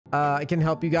I can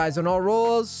help you guys on all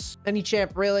roles. Any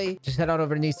champ, really. Just head on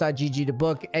over to NEACE.gg to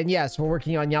book. And yes, we're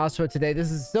working on Yasuo today.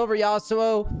 This is Silver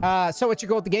Yasuo. So what's your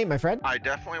goal with the game, my friend? I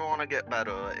definitely want to get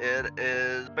better. It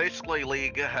is basically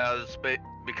League has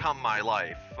become my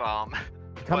life.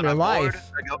 Become your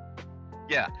life?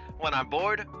 Yeah, when I'm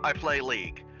bored, I play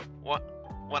League.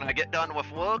 When I get done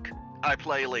with work, I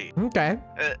play League. Okay.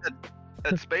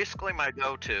 It's basically my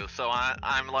go-to, so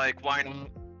I'm like, why not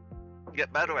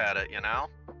get better at it, you know?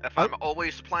 If I'm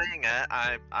always playing it,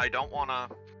 I don't want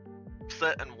to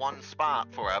sit in one spot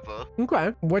forever.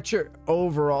 Okay. What's your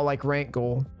overall, like, rank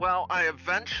goal? Well, I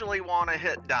eventually want to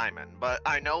hit Diamond, but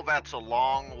I know that's a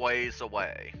long ways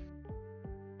away.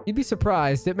 You'd be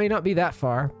surprised. It may not be that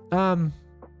far.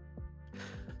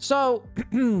 So,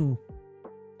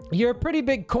 you're a pretty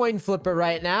big coin flipper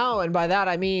right now, and by that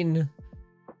I mean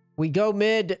we go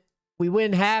mid, we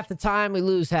win half the time, we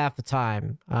lose half the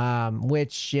time.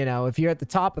 Which, you know, if you're at the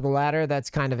top of the ladder,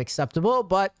 that's kind of acceptable,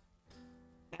 but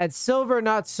at silver,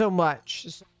 not so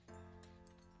much.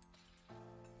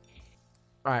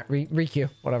 All right, re-queue,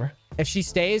 whatever. If she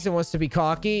stays and wants to be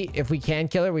cocky, if we can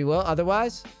kill her, we will.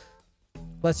 Otherwise,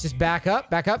 let's just back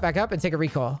up, and take a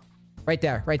recall. Right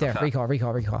there, right there. Okay.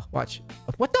 Recall. Watch.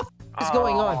 What the f is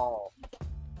going on?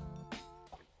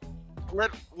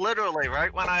 Literally,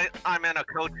 right when I'm in a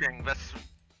coaching, this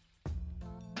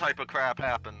type of crap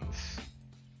happens.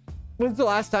 When's the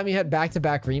last time you had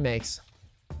back-to-back remakes?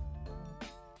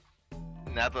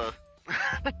 Never.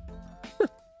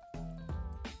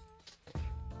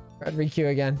 I'd re-queue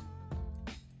again.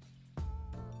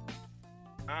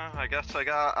 I guess I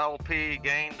got LP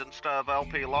gained instead of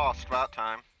LP lost that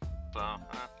time. So.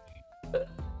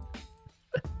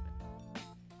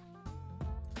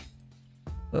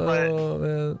 Oh,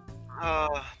 man.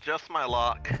 Just my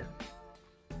luck.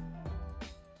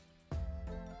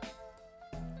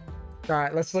 All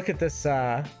right, let's look at this.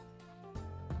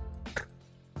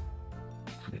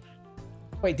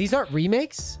 Wait, these aren't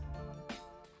remakes?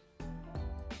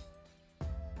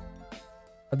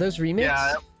 Are those remakes?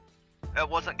 Yeah, it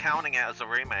wasn't counting it as a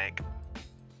remake.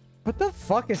 What the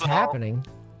fuck is happening?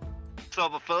 So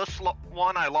the first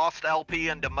one I lost LP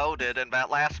and demoted, and that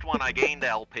last one I gained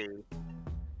LP.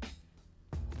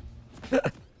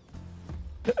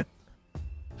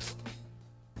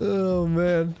 Oh,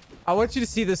 man. I want you to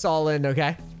see this all in,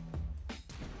 okay?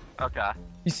 Okay.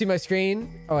 You see my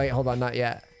screen? Oh, wait, hold on. Not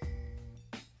yet.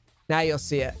 Now you'll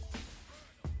see it.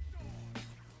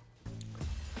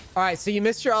 All right, so you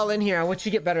missed your all in here. I want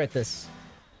you to get better at this.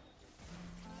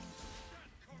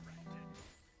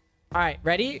 All right,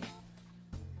 ready?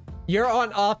 You're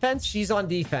on offense. She's on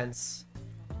defense.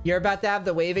 You're about to have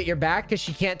the wave at your back because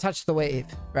she can't touch the wave,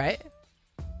 right?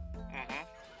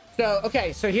 So,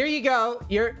 okay, so here you go.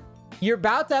 You're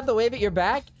about to have the wave at your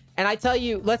back, and I tell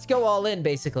you, let's go all in,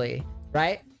 basically,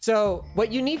 right? So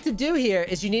what you need to do here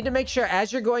is you need to make sure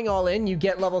as you're going all in, you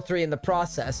get level 3 in the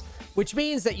process, which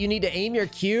means that you need to aim your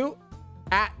Q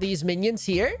at these minions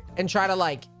here and try to,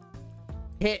 like,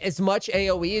 hit as much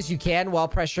AoE as you can while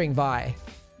pressuring Vi.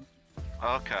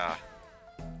 Okay.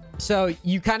 So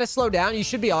you kind of slow down. You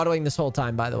should be autoing this whole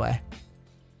time, by the way.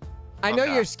 I know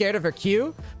you're scared of her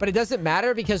Q, but it doesn't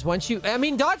matter because once you... I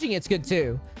mean, dodging it's good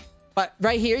too. But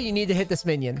right here, you need to hit this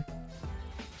minion.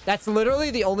 That's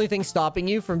literally the only thing stopping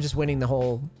you from just winning the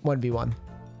whole 1v1.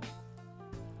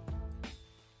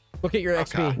 Look at your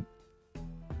XP.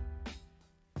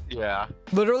 Yeah.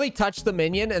 Literally touch the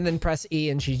minion and then press E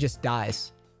and she just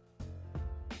dies.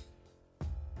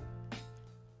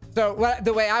 So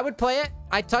the way I would play it,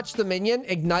 I touch the minion,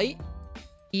 ignite,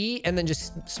 E, and then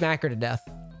just smack her to death.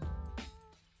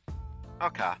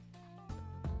 Okay.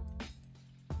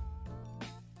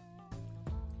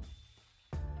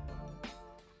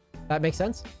 That makes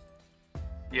sense?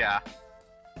 Yeah.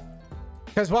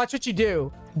 Because watch what you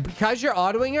do. Because you're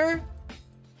autoing her,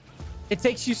 it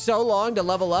takes you so long to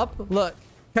level up. Look,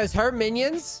 because her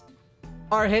minions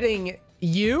are hitting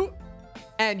you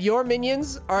and your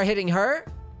minions are hitting her.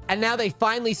 And now they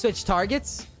finally switch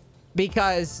targets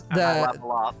because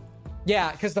level up.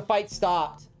 Yeah, because the fight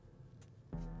stopped.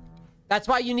 That's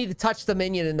why you need to touch the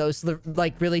minion in those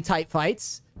like really tight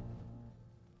fights.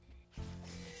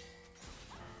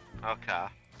 Okay.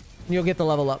 You'll get the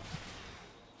level up.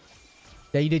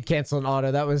 Yeah, you did cancel an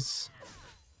auto. That was...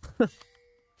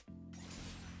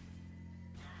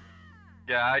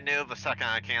 Yeah, I knew the second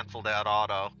I canceled that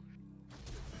auto.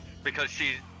 Because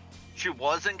she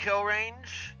was in kill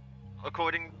range,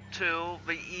 according to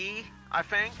the E, I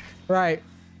think. Right.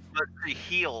 But she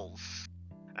heals.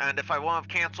 And if I wouldn't have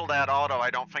canceled that auto, I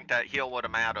don't think that heal would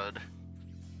have mattered.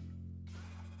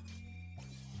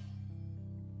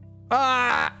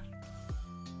 Ah!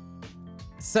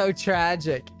 So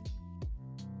tragic.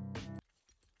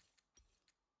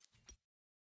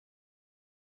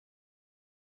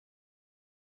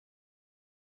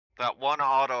 That one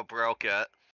auto broke it.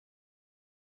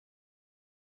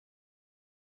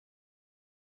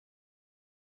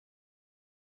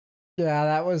 Yeah,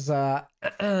 that was that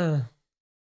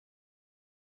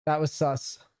was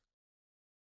sus.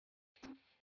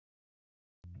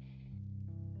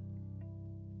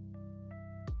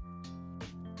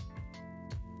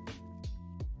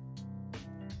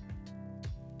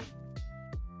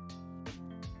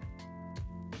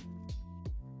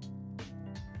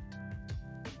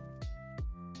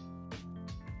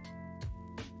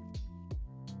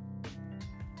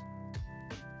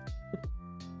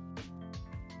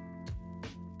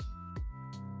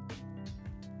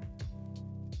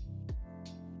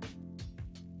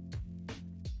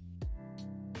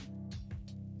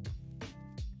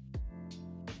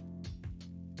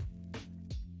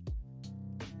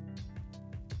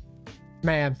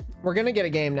 Man, we're gonna get a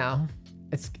game now.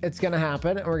 It's gonna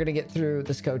happen, and we're gonna get through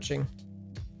this coaching.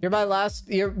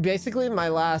 You're basically my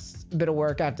last bit of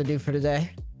work I have to do for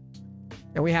today,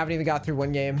 and we haven't even got through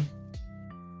one game.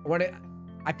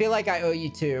 I feel like I owe you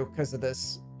two because of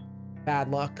this bad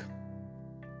luck.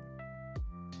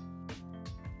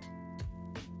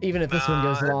 Even if this one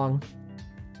goes long.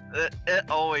 It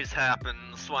always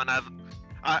happens when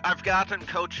I've gotten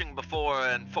coaching before,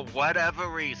 and for whatever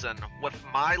reason, with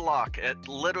my luck, it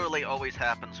literally always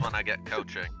happens when I get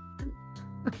coaching.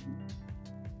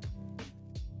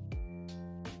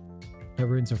 The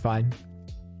runes are fine.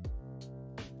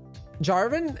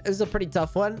 Jarvan is a pretty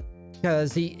tough one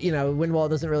because he, you know, Windwall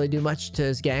doesn't really do much to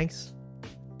his ganks.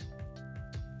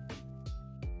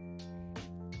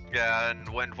 Yeah, and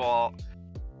Windwall.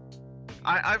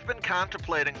 I've been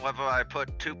contemplating whether I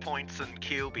put 2 points in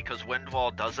Q because Windwall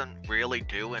doesn't really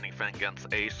do anything against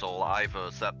Asol either,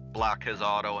 except block his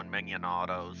auto and minion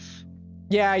autos.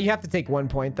 Yeah, you have to take 1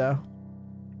 point though.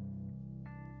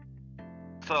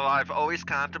 So I've always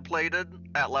contemplated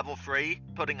at level 3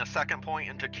 putting a 2nd point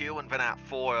into Q, and then at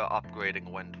 4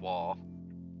 upgrading Windwall.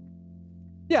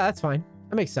 Yeah, that's fine.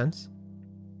 That makes sense.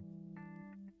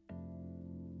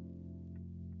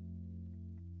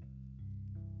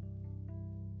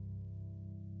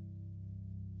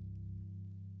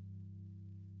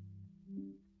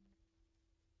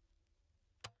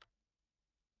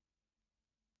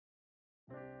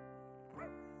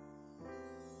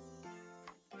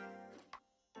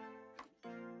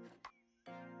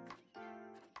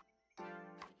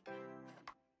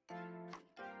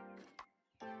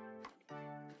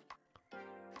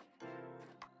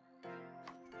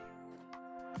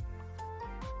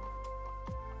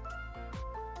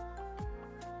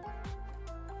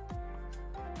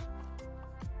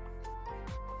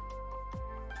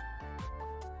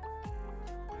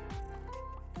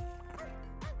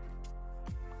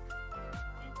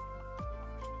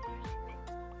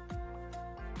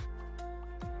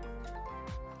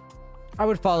 I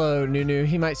would follow Nunu.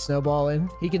 He might snowball in.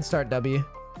 He can start W.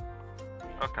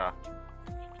 Okay.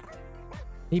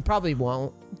 He probably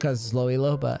won't because it's low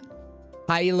elo, but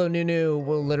high elo Nunu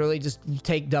will literally just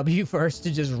take W first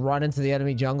to just run into the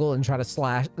enemy jungle and try to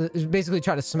slash, basically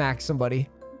try to smack somebody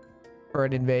for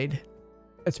an invade.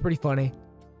 It's pretty funny.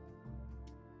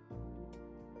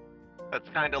 It's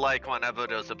kind of like whenever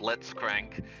there's a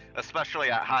blitzcrank,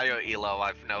 especially at higher elo,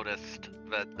 I've noticed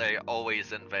that they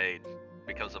always invade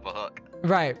because of a hook.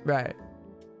 Right, right.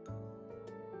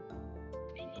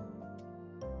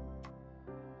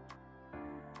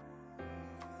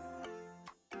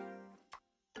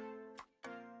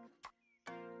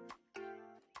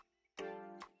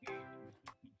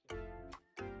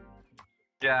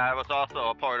 Yeah, I was also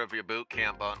a part of your boot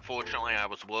camp, but unfortunately I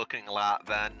was working a lot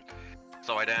then,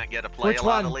 so I didn't get to play a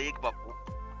lot of League, but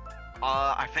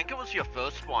I think it was your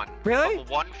first one. Really? But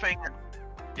the one thing,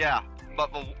 yeah,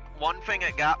 but the one thing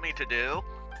it got me to do,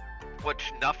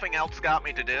 which nothing else got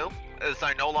me to do, is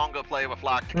I no longer play with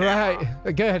locked camera.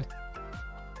 Right, good.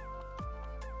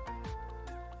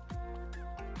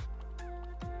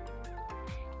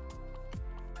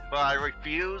 But I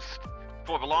refused,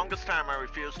 for the longest time I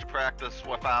refused to practice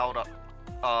without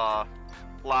a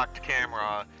locked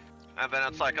camera. And then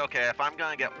it's like, okay, if I'm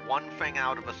gonna get one thing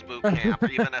out of this boot camp,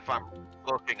 even if I'm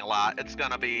looking a lot, it's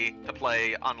gonna be to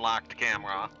play unlocked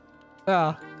camera.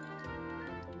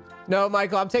 No,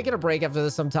 Michael, I'm taking a break after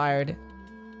this. I'm tired.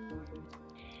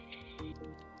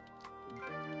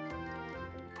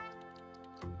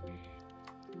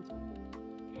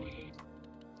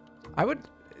 I would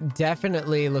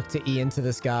definitely look to E into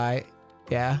this guy.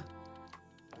 Yeah.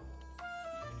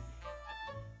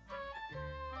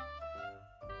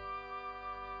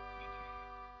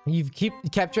 You've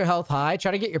kept your health high.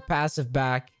 Try to get your passive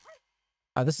back.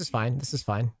 Oh, this is fine. This is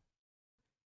fine.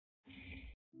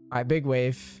 All right, big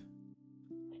wave.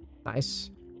 Nice.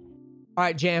 All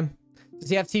right, Jam. Does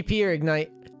he have TP or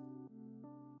Ignite?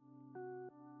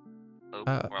 Oh,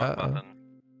 wrong button.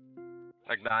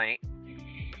 Ignite.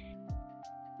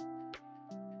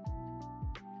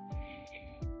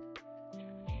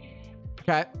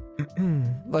 Okay.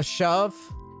 Let's shove.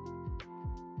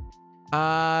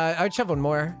 I would shove one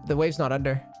more. The wave's not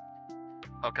under.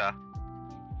 Okay.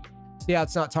 See how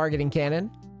it's not targeting cannon?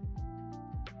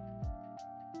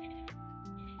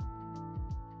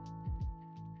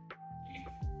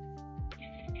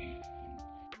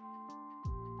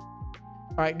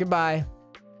 All right, goodbye.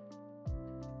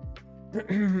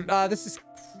 This is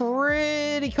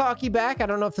pretty cocky back. I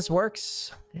don't know if this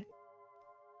works.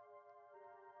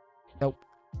 Nope.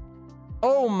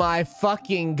 Oh my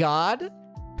fucking god.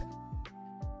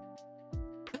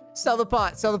 Sell the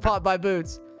pot. Sell the pot, buy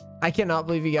boots. I cannot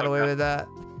believe you got away with that.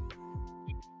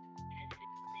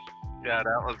 Yeah,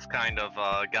 that was kind of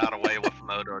got away with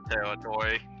moto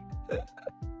territory.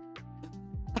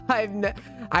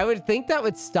 I would think that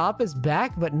would stop his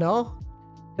back, but no.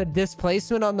 The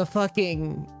displacement on the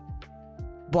fucking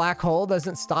black hole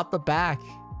doesn't stop the back.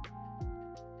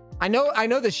 I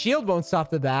know the shield won't stop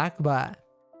the back, but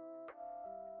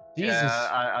Jesus.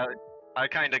 Yeah, I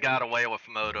kind of got away with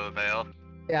moto veil.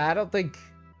 Yeah, I don't think.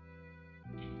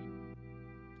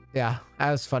 Yeah,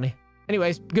 that was funny.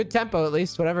 Anyways, good tempo at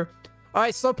least, whatever. All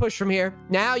right, slow push from here.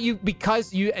 Now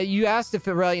because you asked if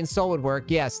Aurelian Soul would work.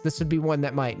 Yes, this would be one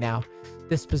that might now.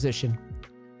 This position.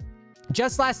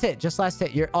 Just last hit.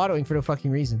 You're autoing for no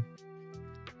fucking reason.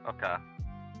 Okay.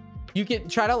 You can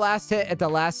try to last hit at the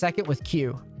last second with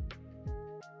Q.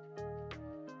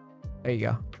 There you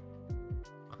go.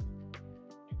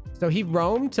 So he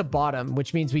roamed to bottom,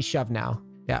 which means we shove now.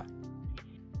 Yeah.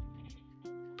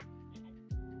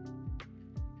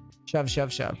 Shove,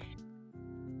 shove, shove.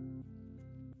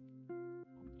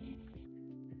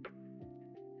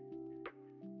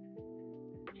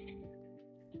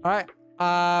 All right.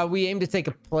 We aim to take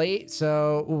a plate,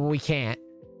 so we can't.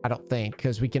 I don't think,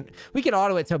 because we can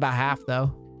auto it to about half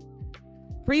though.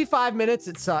 Pre 5 minutes,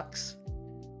 it sucks.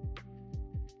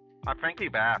 I think he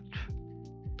backed.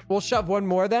 We'll shove one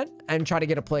more then and try to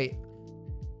get a plate.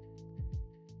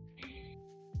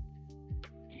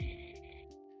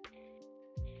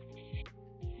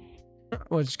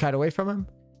 We'll just kite away from him.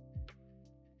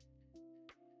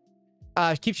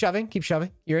 Keep shoving. Keep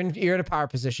shoving. You're in a power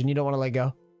position. You don't want to let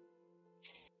go.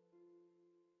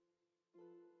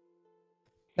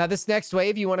 Now this next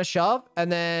wave you want to shove, and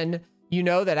then you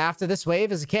know that after this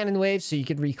wave is a cannon wave, so you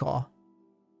can recall.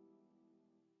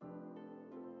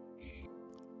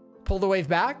 Pull the wave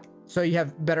back so you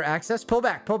have better access. Pull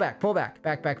back, pull back, pull back.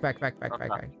 Back.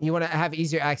 You want to have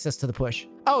easier access to the push.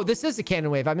 Oh, this is a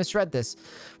cannon wave. I misread this.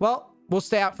 Well, we'll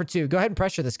stay out for 2. Go ahead and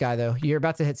pressure this guy though. You're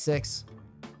about to hit 6.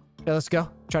 Yeah, let's go.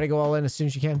 Try to go all in as soon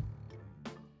as you can.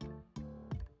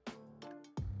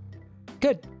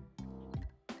 Good.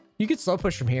 You could slow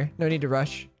push from here. No need to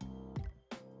rush.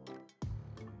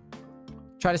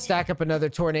 Try to stack up another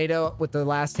tornado with the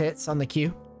last hits on the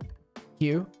Q.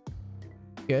 Q.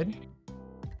 Good.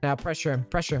 Now pressure him.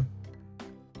 Pressure him.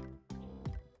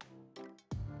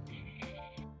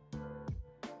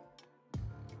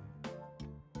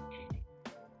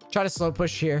 Try to slow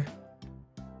push here.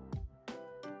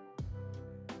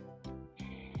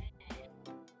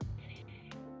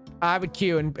 I would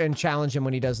Q and challenge him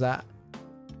when he does that.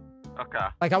 Okay.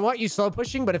 Like, I want you slow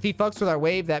pushing, but if he fucks with our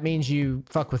wave, that means you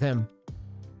fuck with him.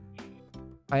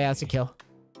 Oh, yeah, that's a kill.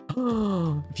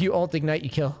 If you ult ignite, you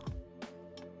kill.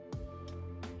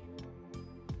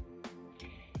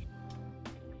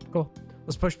 Cool.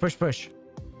 Let's push, push, push.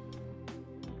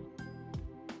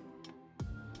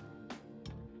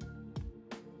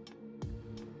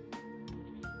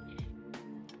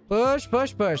 Push,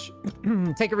 push, push.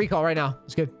 Take a recall right now.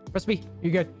 It's good. Press B.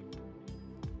 You're good.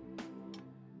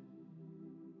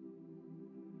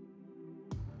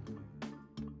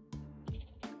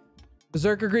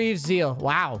 Berserker Greaves, Zeal.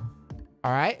 Wow.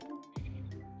 All right.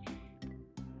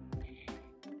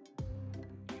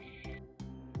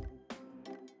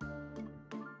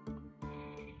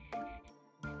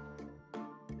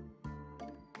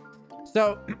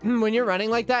 So when you're running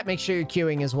like that, make sure you're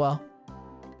queuing as well.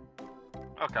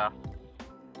 Okay.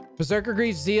 Berserker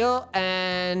Greaves, Zeal,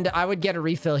 and I would get a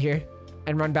refill here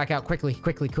and run back out quickly,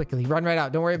 quickly, quickly. Run right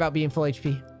out. Don't worry about being full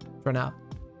HP. Run out.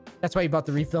 That's why you bought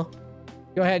the refill.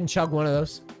 Go ahead and chug one of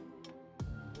those.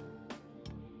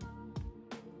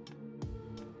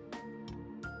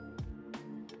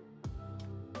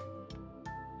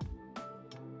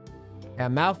 Yeah,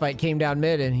 Malphite came down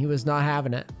mid and he was not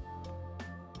having it.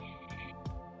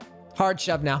 Hard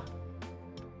shove now.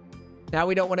 Now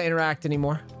we don't want to interact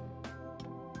anymore.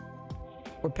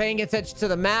 We're paying attention to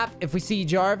the map. If we see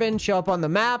Jarvan show up on the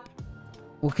map,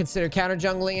 we'll consider counter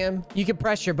jungling him. You can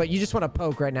pressure, but you just want to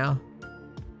poke right now.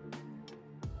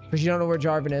 Because you don't know where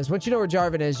Jarvan is. Once you know where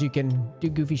Jarvan is, you can do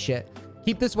goofy shit.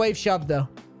 Keep this wave shoved, though.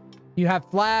 You have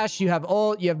Flash, you have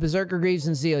Ult, you have Berserker Greaves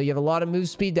and Zeal. You have a lot of move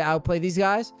speed to outplay these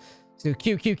guys. So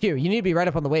Q, Q, Q. You need to be right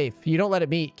up on the wave. You don't let it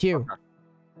meet. Q.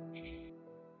 Okay.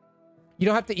 You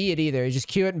don't have to E it either. You just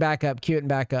Q it and back up. Q it and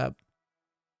back up.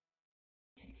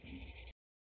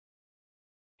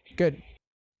 Good.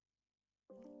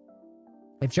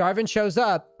 If Jarvan shows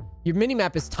up, your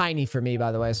mini-map is tiny for me,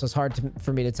 by the way, so it's hard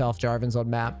for me to tell if Jarvan's on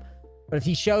map. But if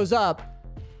he shows up,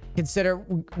 consider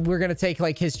we're going to take,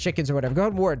 like, his chickens or whatever. Go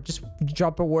ahead and ward. Just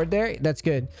drop a ward there. That's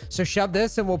good. So shove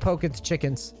this, and we'll poke its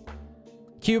chickens.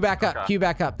 Q back up. Q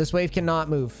back up. This wave cannot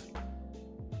move.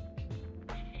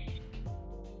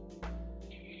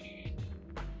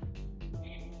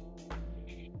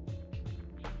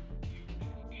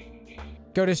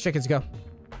 Go to his chickens. Go.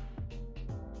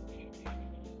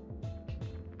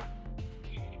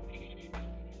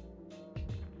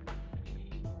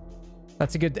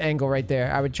 That's a good angle right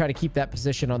there. I would try to keep that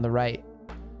position on the right.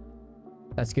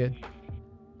 That's good.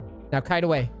 Now kite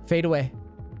away. Fade away.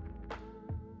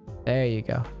 There you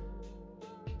go.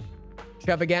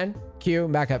 Shove again. Q.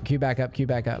 Back up. Q back up. Q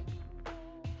back up.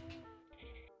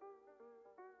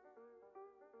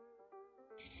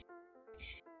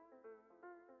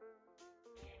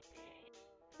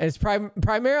 And it's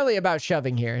primarily about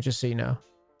shoving here, just so you know.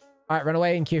 All right, run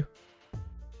away and Q.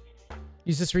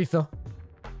 Use this refill.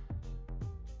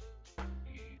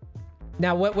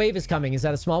 Now, what wave is coming? Is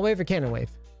that a small wave or cannon wave?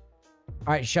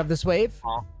 All right, shove this wave.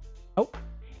 Oh.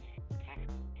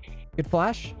 Good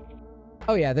flash.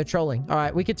 Oh, yeah, they're trolling. All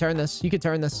right, we could turn this. You could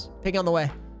turn this. Ping on the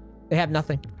way. They have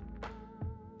nothing.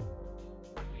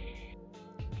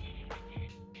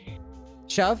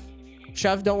 Shove.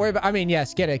 Shove. Don't worry about... I mean,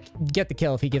 yes, get the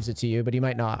kill if he gives it to you, but he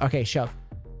might not. Okay, shove.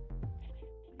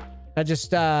 I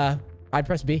just... I'd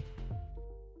press B.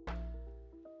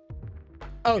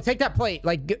 Oh, take that plate.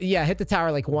 Like, yeah, hit the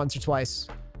tower like once or twice.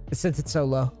 Since it's so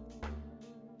low.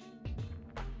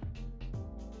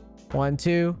 1,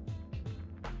 2.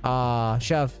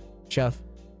 Shove. Shove.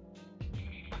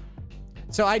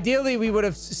 So ideally, we would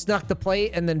have snuck the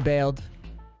plate and then bailed.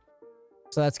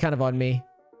 So that's kind of on me.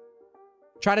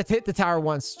 Try to hit the tower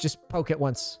once. Just poke it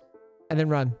once. And then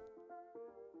run.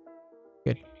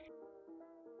 Good.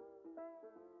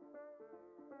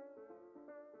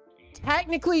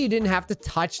 Technically, you didn't have to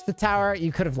touch the tower.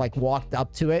 You could have, like, walked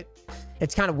up to it.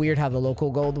 It's kind of weird how the local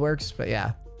gold works, but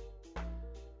yeah.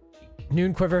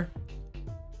 Noon quiver.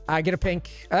 I get a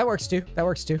pink. That works too. That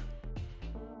works too.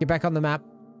 Get back on the map.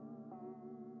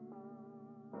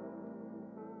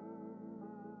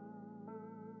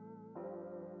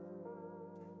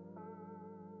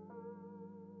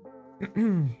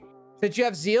 Since you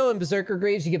have Zeal and Berserker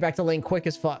Greaves, you get back to lane quick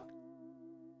as fuck.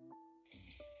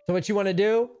 So what you want to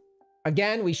do,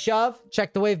 again, we shove,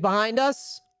 check the wave behind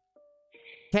us.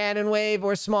 Cannon wave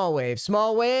or small wave.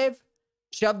 Small wave,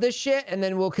 shove this shit, and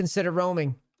then we'll consider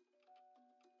roaming.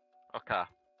 Okay. All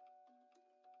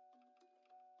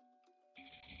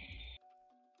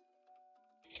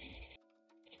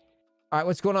right,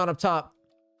 what's going on up top?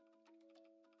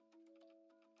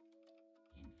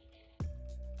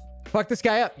 Fuck this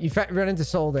guy up. You run into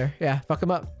Soul there. Yeah, fuck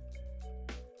him up.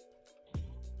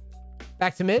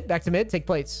 Back to mid. Back to mid. Take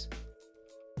plates.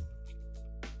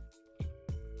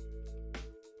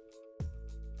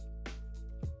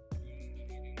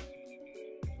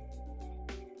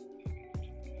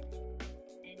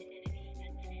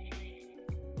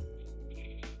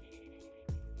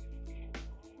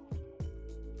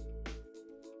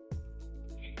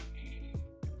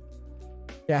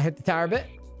 Yeah, hit the tower a bit.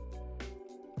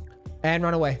 And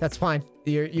run away. That's fine.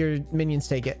 Your minions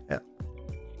take it. Yeah.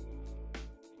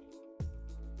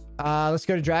 Let's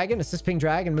go to Dragon. Assist ping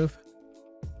Drag and move.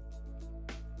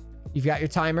 You've got your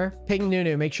timer. Ping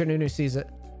Nunu. Make sure Nunu sees it.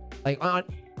 Like, on...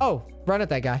 Oh, run at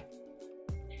that guy.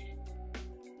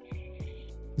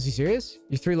 Is he serious?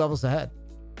 You're 3 levels ahead.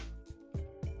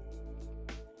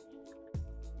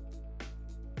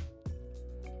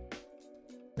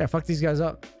 Yeah, fuck these guys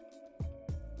up.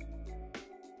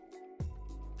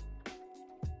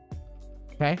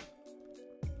 Okay.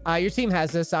 Your team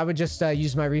has this. I would just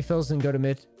use my refills and go to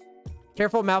mid.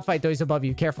 Careful Malphite, though. He's above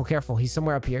you. Careful, careful. He's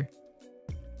somewhere up here.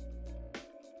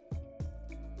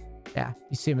 Yeah,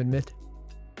 you see him in mid.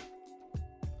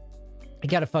 He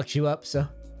gotta fuck you up, so.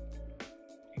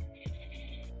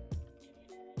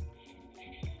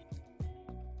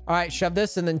 All right, shove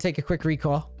this and then take a quick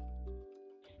recall.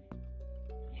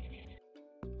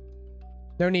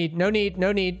 No need, no need,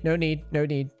 no need, no need, no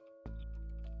need.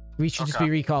 We should just be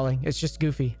recalling. It's just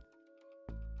goofy.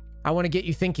 I want to get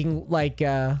you thinking like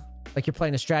you're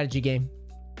playing a strategy game.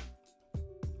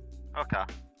 Okay.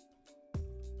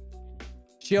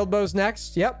 Shield bow's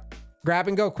next. Yep. Grab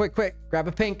and go. Quick, quick. Grab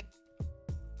a pink.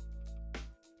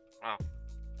 Oh.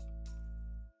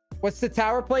 What's the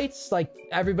tower plates? Like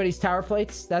everybody's tower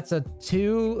plates? That's a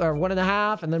 2 or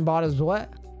 1.5. And then bottom's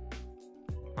what?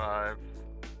 5.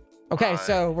 Okay, 5.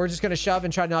 so we're just going to shove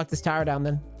and try to knock this tower down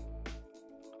then.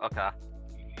 Okay.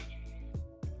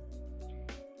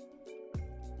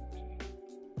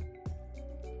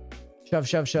 Shove,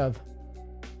 shove, shove.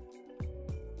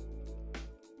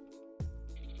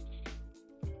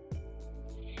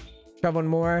 Shove one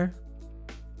more.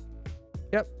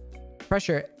 Yep.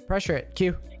 Pressure it. Pressure it.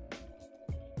 Q.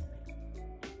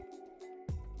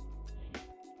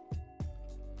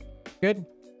 Good.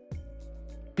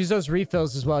 Use those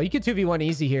refills as well. You can 2v1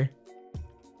 easy here.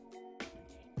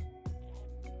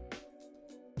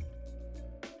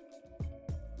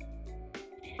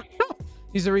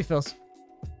 Use the refills.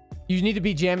 You need to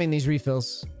be jamming these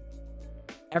refills.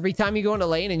 Every time you go into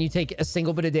lane and you take a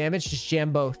single bit of damage, just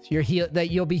jam both.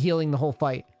 You'll be healing the whole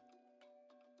fight.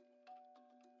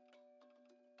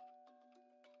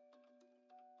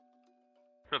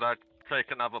 Should I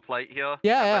take another plate here?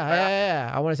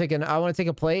 Yeah. I want to take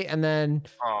a plate and then.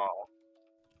 Oh.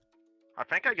 I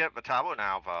think I get the tower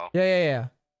now, though. Yeah.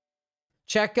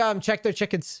 Check their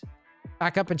chickens.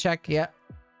 Back up and check. Yeah.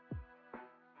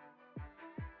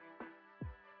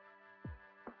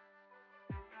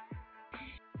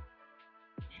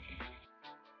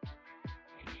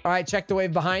 All right, check the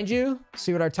wave behind you.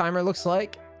 See what our timer looks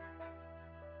like.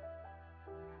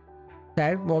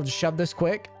 Okay, we'll just shove this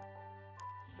quick.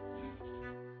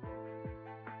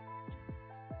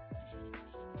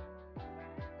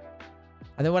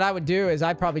 And then what I would do is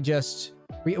I'd probably just...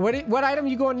 What item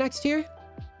you going next here?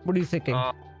 What are you thinking?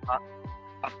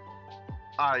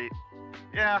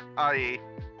 IE.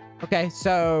 Okay,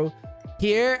 so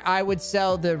here I would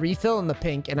sell the refill in the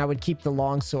pink and I would keep the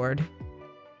longsword.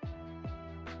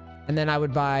 And then I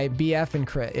would buy BF and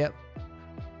crit. Yep.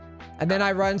 And then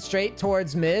I run straight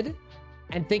towards mid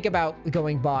and think about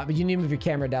going bot, but you need to move your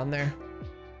camera down there.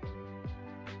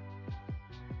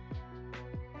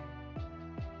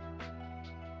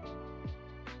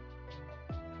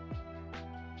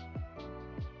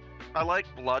 I like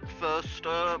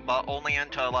Bloodthirster, but only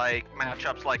into like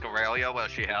matchups like Aurelia where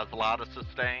she has a lot of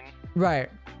sustain. Right.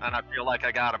 And I feel like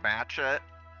I gotta match it.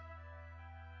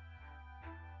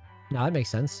 No, that makes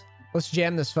sense. Let's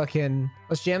jam this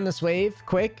wave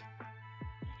quick.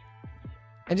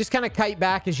 And just kind of kite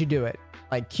back as you do it.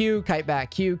 Like Q, kite back,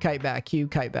 Q, kite back, Q,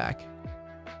 kite back.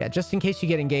 Yeah, just in case you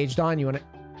get engaged on, you want to...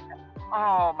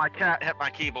 Oh, my cat hit my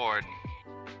keyboard.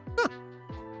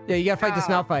 Yeah, you gotta fight this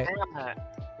now fight. Damn it.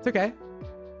 It's okay.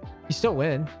 You still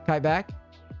win. Kite back.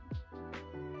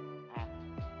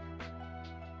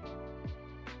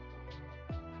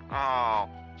 Oh.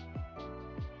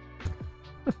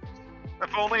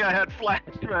 If only I had flash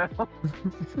rail.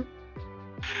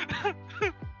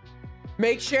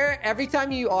 Make sure every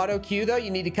time you auto Q though,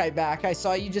 you need to kite back. I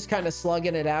saw you just kind of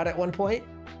slugging it out at one point.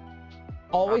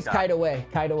 Always kite away.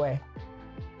 Kite away.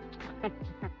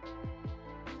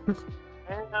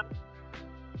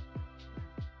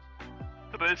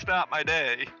 Today's not my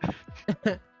day.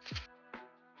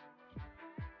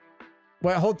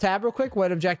 Wait, hold tab real quick.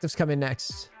 What objectives come in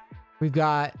next? We've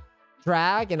got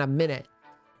drag in a minute.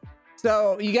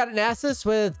 So you got an Nasus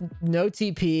with no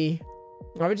TP.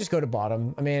 I would just go to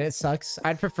bottom. I mean, it sucks.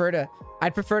 I'd prefer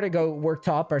to go work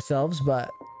top ourselves, but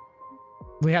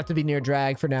we have to be near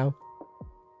drag for now.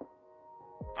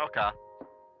 Okay.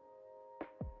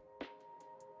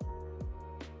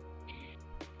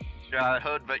 Yeah, I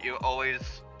heard that you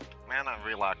always... Man, I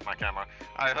relocked my camera.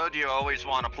 I heard you always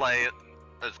want to play it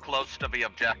as close to the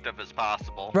objective as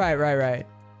possible. Right.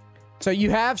 So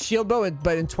you have shield bow,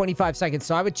 but in 25 seconds.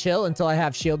 So I would chill until I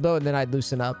have shield bow, and then I'd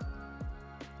loosen up.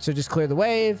 So just clear the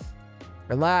wave.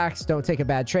 Relax. Don't take a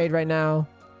bad trade right now.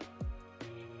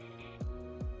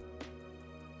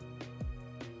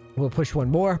 We'll push one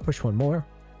more. Push one more.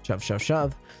 Shove, shove,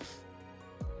 shove.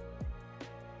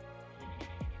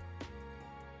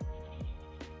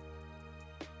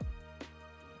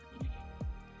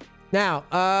 Now,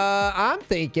 I'm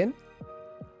thinking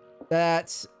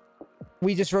that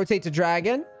we just rotate to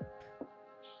dragon.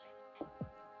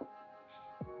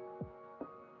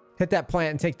 Hit that plant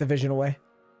and take the vision away.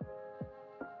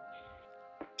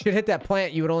 If you could hit that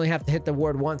plant, you would only have to hit the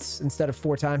ward once instead of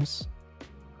 4 times.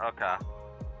 Okay.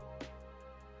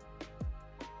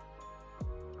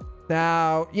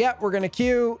 Now, yeah, we're gonna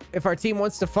queue. If our team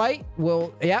wants to fight,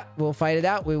 we'll fight it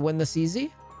out. We win this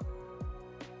easy.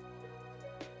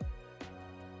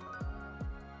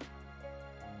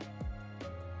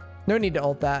 No need to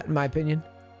ult that, in my opinion.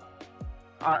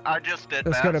 I just did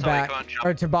Let's that. go to so back.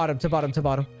 Or to bottom, to bottom, to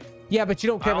bottom. Yeah, but you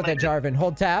don't care about that Jarvan.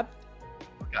 Hold tab.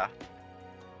 Okay.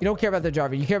 You don't care about the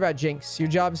Jarvan. You care about Jinx. Your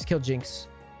job is to kill Jinx.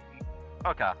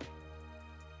 Okay.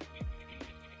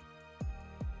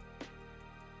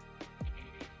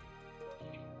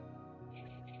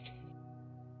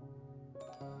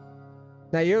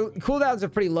 Now, your cooldowns are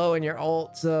pretty low in your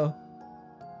ult, so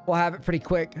we'll have it pretty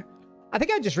quick. I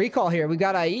think I just recall here. We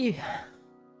got IE.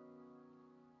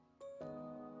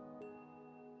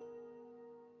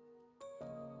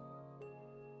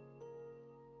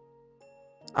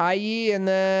 IE, and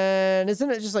then isn't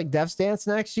it just like Death's Dance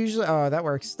next usually? Oh, that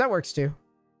works. That works too.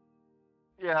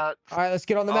 Yeah. All right, let's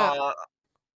get on the map.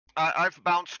 I've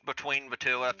bounced between the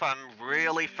two. If I'm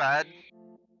really fed,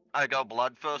 I go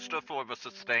Bloodthirster for the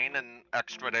sustain and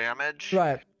extra damage.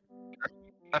 Right.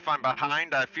 If I'm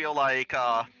behind, I feel like,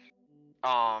 well,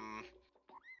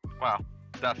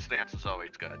 Death's Dance is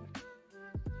always good.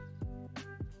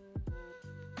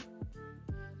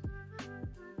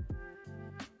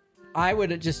 I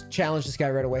would just challenge this guy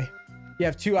right away. You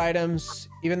have 2 items.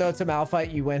 Even though it's a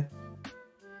Malphite, you win.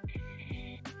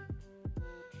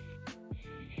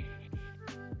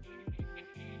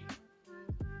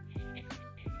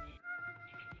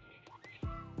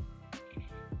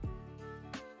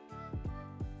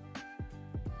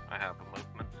 I have a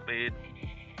movement speed.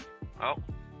 Oh.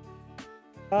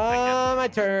 I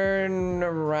turn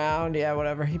around. Yeah,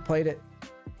 whatever. He played it.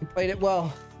 He played it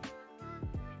well.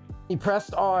 He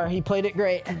pressed R. He played it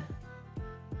great.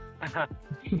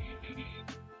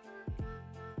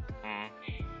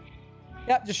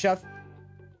 Yep, just shove.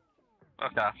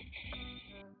 Okay.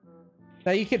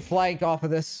 Now you can flank off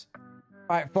of this.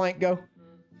 All right, flank, go.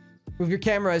 Move your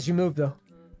camera as you move, though.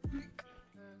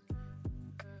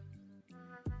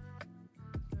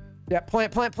 Yeah,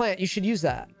 plant, plant, plant. You should use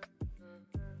that.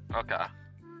 Okay.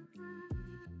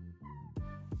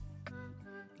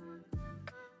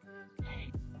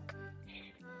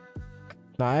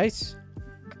 Nice.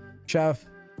 Shove.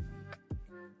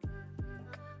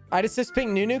 I'd assist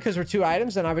ping Nunu because we're 2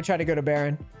 items, and I would try to go to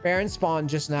Baron. Baron spawned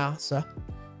just now, so.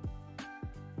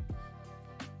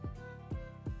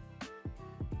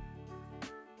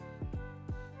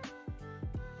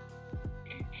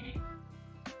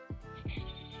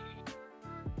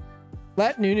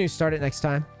 Let Nunu start it next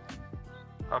time.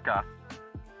 Okay.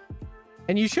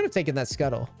 And you should have taken that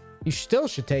scuttle. You still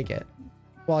should take it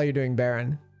while you're doing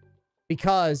Baron.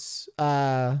 Because,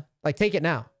 like, take it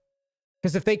now.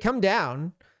 Because if they come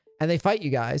down and they fight you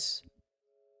guys,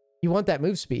 you want that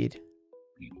move speed.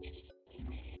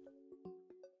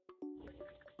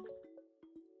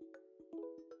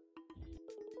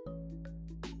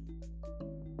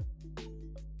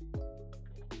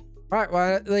 All right,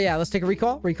 well, yeah, let's take a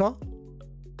recall. Recall.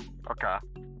 Okay.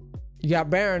 You got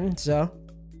Baron, so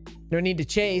no need to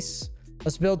chase.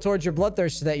 Let's build towards your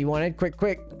bloodthirster that you wanted. Quick,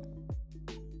 quick.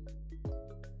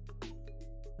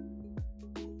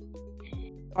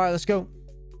 All right, let's go.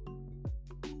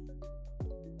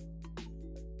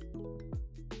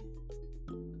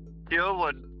 Here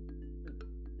would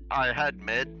I head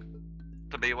mid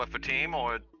to be with the team,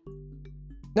 or?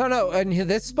 No. In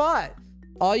this spot,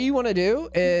 all you want to do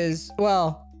is,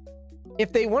 well,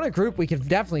 if they want a group, we could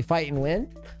definitely fight and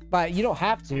win. But you don't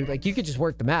have to. Like, you could just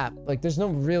work the map. Like, there's no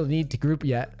real need to group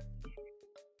yet.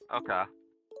 Okay.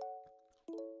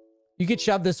 You could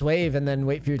shove this wave and then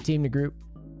wait for your team to group.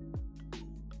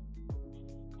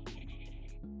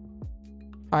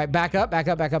 All right, back up, back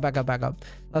up, back up, back up, back up.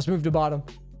 Let's move to bottom.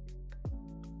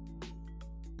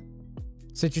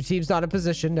 Since your team's not in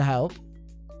position to help,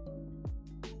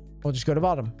 we'll just go to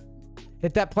bottom.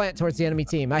 Hit that plant towards the enemy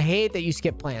team. I hate that you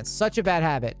skip plants. Such a bad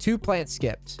habit. 2 plants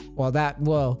skipped. Well, that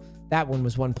one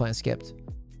was 1 plant skipped.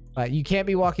 But you can't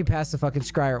be walking past the fucking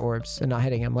Scryer orbs and not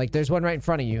hitting them. Like, there's one right in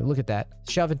front of you. Look at that.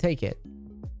 Shove and take it.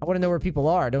 I want to know where people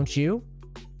are, don't you?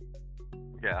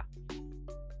 Yeah.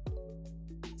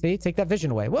 See? Take that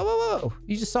vision away. Whoa, whoa, whoa.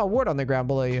 You just saw a ward on the ground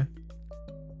below you.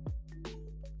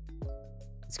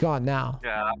 It's gone now.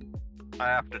 Yeah. I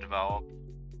have to develop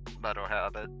better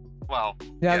habit. Well,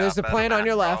 yeah, there's a plant on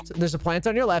your left. There's a plant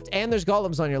on your left, and there's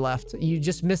golems on your left. You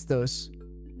just missed those.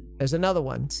 There's another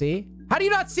one. See? How do you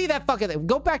not see that fucking thing?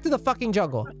 Go back to the fucking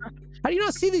jungle. How do you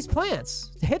not see these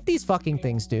plants? Hit these fucking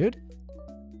things, dude.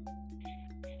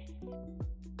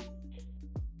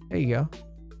 There you go.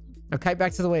 Now kite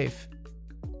back to the wave.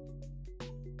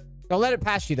 Don't let it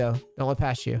pass you, though. Don't let it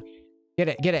pass you. Get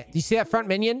it. Get it. You see that front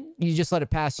minion? You just let it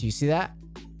pass you. See that?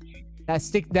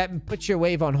 That puts your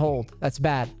wave on hold. That's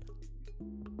bad.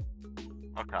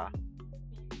 Okay.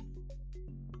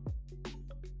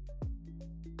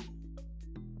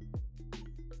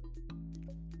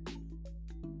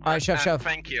 All right, shove.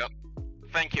 Thank you.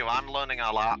 Thank you. I'm learning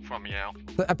a lot from you.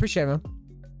 I appreciate it, man.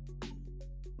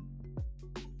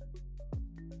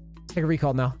 Let's take a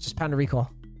recall now. Just pound a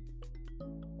recall.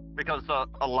 Because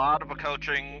a lot of the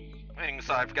coaching things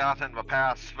I've got in the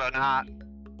past, they're not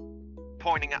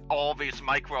pointing at all these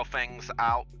micro things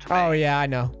out to me. Oh, yeah, I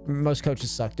know. Most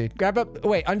coaches suck, dude. Grab a...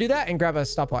 Wait, undo that and grab a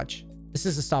stopwatch. This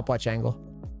is a stopwatch angle.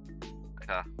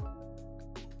 Okay.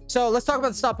 So let's talk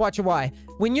about the stopwatch and why.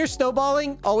 When you're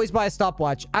snowballing, always buy a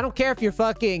stopwatch. I don't care if you're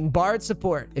fucking Bard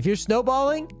support. If you're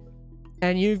snowballing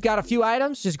and you've got a few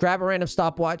items, just grab a random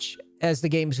stopwatch as the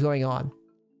game's going on.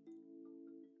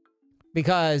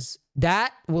 Because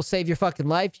that will save your fucking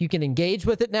life. You can engage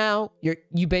with it now.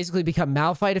 You basically become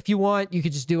Malphite if you want. You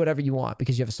could just do whatever you want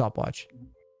because you have a stopwatch.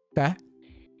 Okay?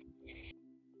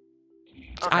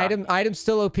 Item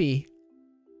still OP.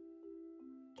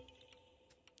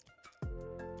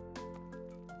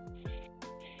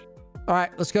 All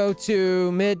right, let's go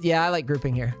to mid. Yeah, I like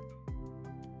grouping here.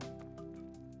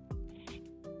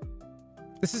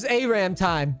 This is ARAM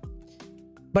time.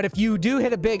 But if you do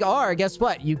hit a big R, guess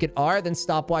what? You get R, then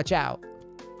stopwatch out.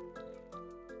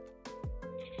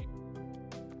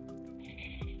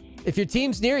 If your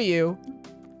team's near you,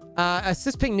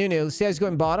 assist ping Nunu. Let's see how he's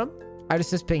going bottom. I'd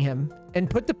assist ping him. And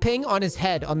put the ping on his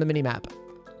head on the minimap.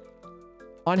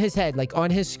 On his head, like on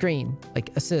his screen. Like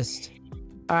assist.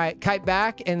 All right, kite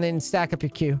back and then stack up your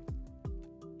Q.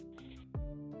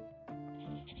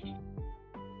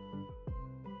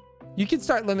 You can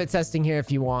start limit testing here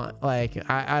if you want. Like,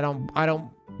 I don't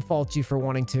fault you for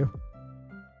wanting to.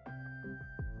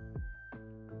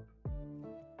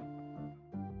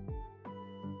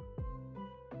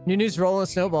 Nunu's rolling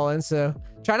snowball in, so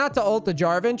try not to ult the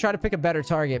Jarvan. Try to pick a better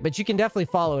target, but you can definitely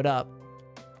follow it up.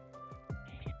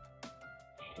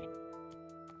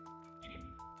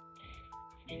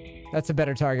 That's a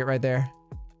better target right there.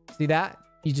 See that?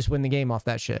 You just win the game off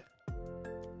that shit.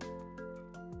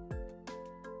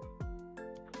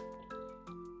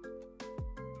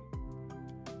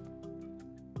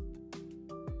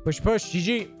 Push,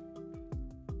 GG.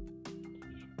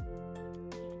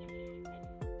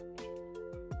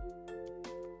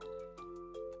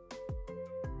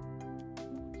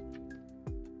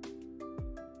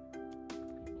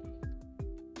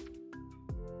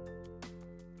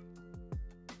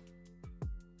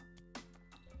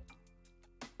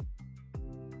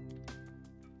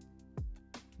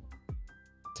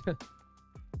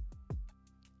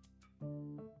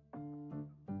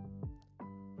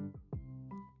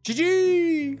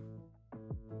 GG!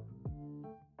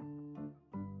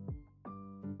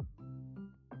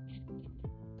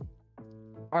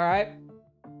 All right.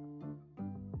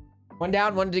 One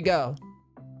down, one to go.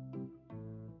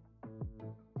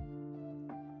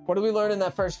 What did we learn in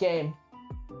that first game?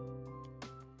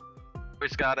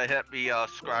 Always gotta hit the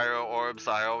Scryo orbs.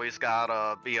 I always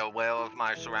gotta be aware of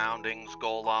my surroundings,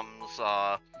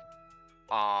 golems,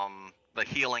 the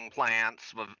healing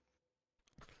plants.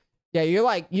 Yeah, you're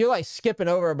like skipping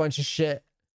over a bunch of shit,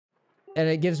 and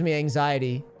it gives me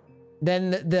anxiety.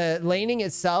 Then the laning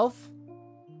itself.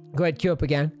 Go ahead, queue up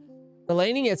again. The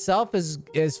laning itself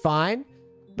is fine,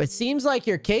 but seems like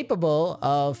you're capable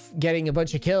of getting a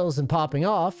bunch of kills and popping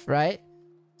off, right?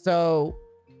 So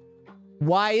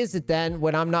why is it then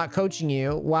when I'm not coaching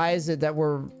you, why is it that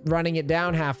we're running it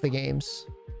down half the games?